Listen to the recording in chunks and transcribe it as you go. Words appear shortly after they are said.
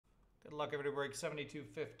Good luck, everybody. Break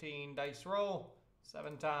 72-15. Dice roll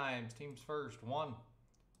 7 times. Teams first. 1,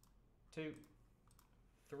 2,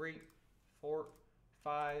 3, 4,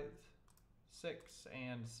 5, 6,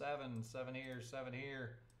 and 7. 7 here, 7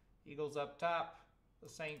 here. Eagles up top. The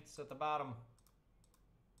Saints at the bottom.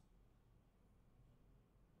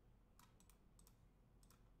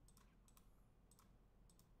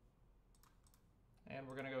 And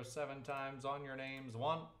we're going to go 7 times on your names.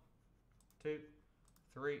 1, 2,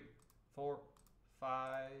 3, 4,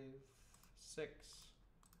 5, 6,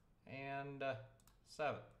 and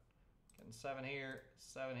 7. Getting 7 here,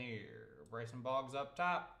 7 here. Bryson Boggs up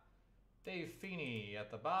top. Dave Feeney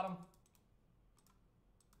at the bottom.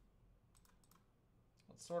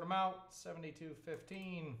 Let's sort them out.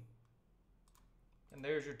 72-15. And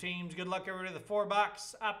there's your teams. Good luck, everybody. The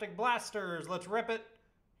 4-box Optic Blasters. Let's rip it.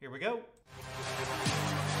 Here we go.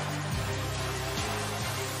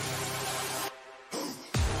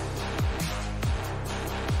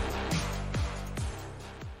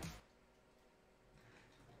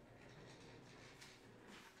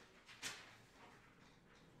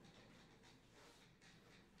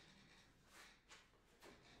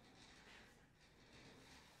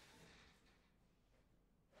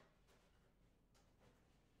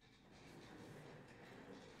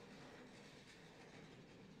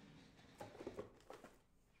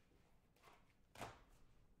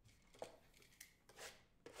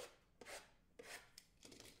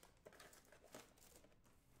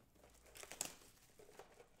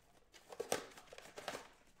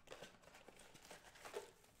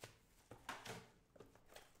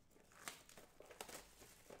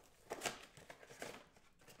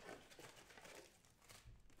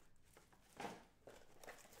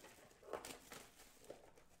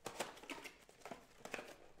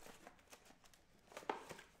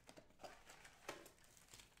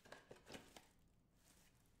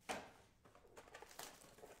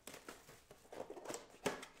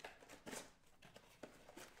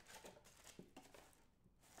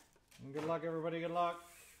 And good luck, everybody. Good luck.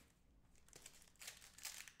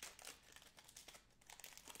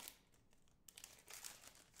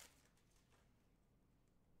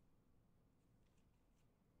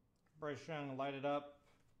 Bryce Young lighted up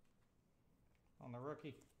on the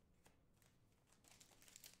rookie.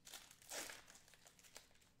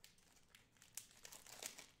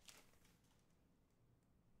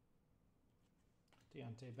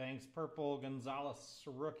 Deontay Banks purple, Gonzalez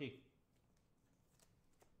rookie.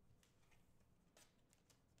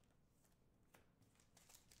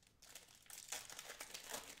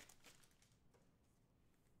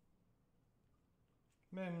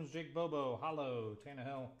 Mims, Jake Bobo, Hollow,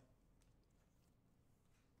 Tannehill.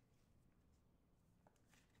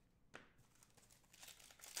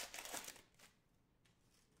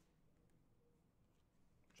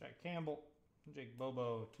 Jack Campbell, Jake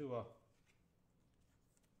Bobo, Tua.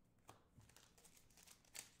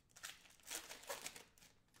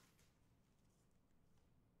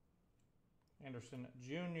 Anderson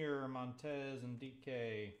Jr., Montez, and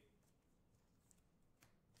DK.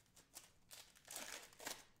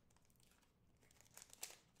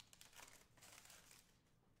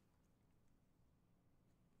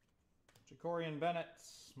 Jacorian Bennett,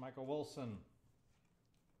 Michael Wilson.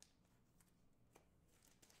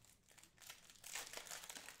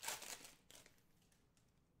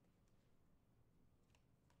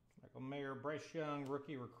 Michael Mayer, Bryce Young,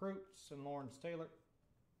 rookie recruits, and Lawrence Taylor.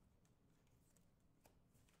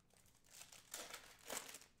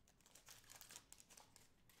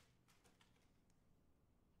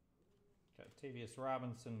 Got Tavius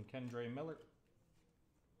Robinson, Kendre Miller.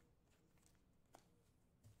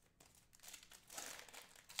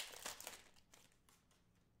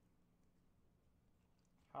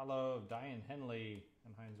 Hollow, Diane Henley,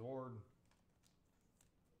 and Hines Ward.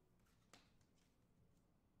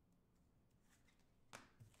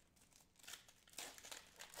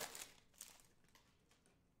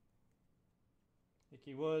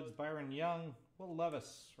 Ickey Woods, Byron Young, Will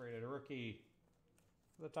Levis, rated a rookie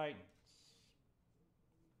for the Titans.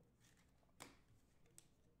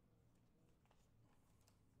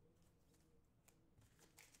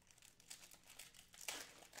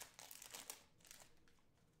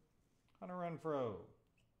 Hunter Renfrow,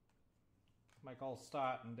 Mike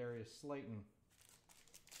Allstott, and Darius Slayton.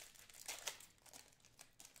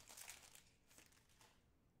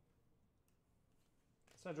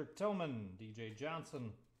 Cedric Tillman, DJ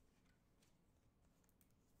Johnson.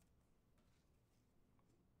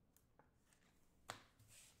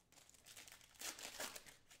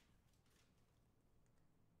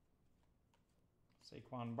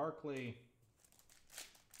 Saquon Barkley.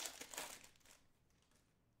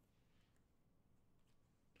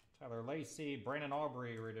 Tyler Lacey, Brandon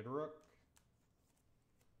Aubrey, rated Rook.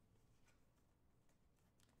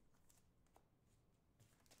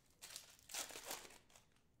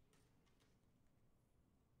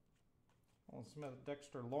 Alan Smith,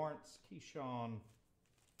 Dexter Lawrence, Keyshawn.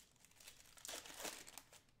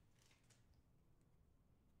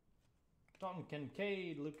 Dalton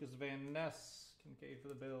Kincaid, Lucas Van Ness, Kincaid for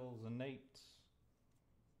the Bills, and Nate.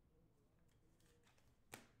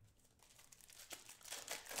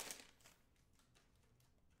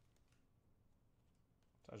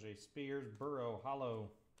 Tajay Spears, Burrow, Hollow,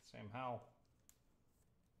 Sam Howell.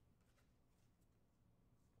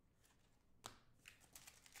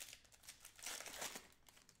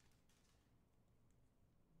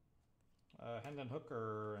 Hendon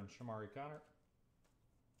Hooker and Shamari Connor.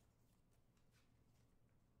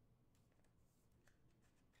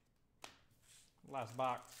 Last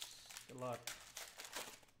box. Good luck.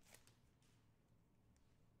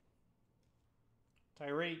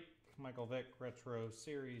 Tyreek, Michael Vick, Retro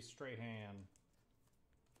Series, Strahan.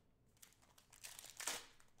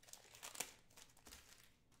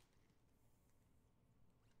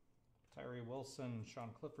 Tyree Wilson, Sean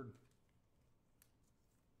Clifford.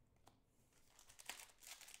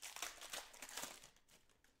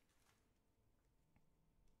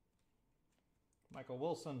 Michael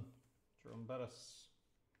Wilson, Jerome Bettis.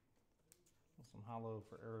 Wilson Hollow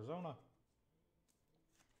for Arizona.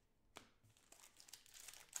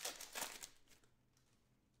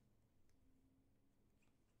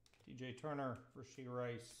 TJ Turner, Rasheed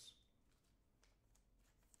Rice.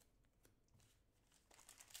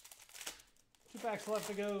 2 packs left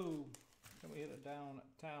to go. Can we hit it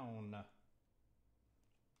downtown?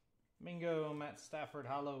 Mingo, Matt Stafford,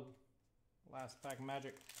 Hollow. Last pack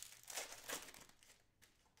Magic.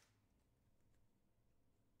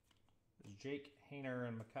 Jake Hayner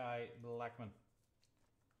and Mekhi Blackman.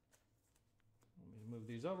 Let me move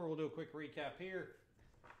these over. We'll do a quick recap here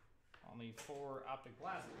on the 4 Optic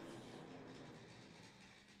blasters.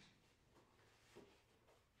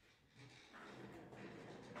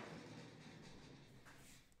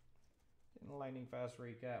 Getting a lightning fast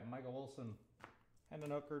recap. Michael Wilson, Hendon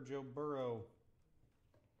Hooker, Joe Burrow.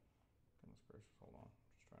 Goodness gracious, hold on.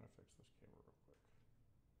 Just trying to fix this camera real quick.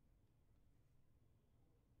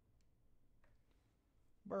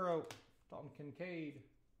 Burrow, Dalton Kincaid,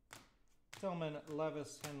 Tillman,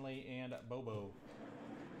 Levis, Henley, and Bobo.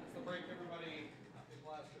 That's the break, everybody. Optic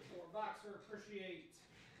Blaster 4 Boxer. Appreciate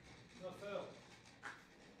the fill.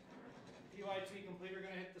 PYT completer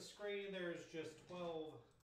going to hit the screen. There's just 12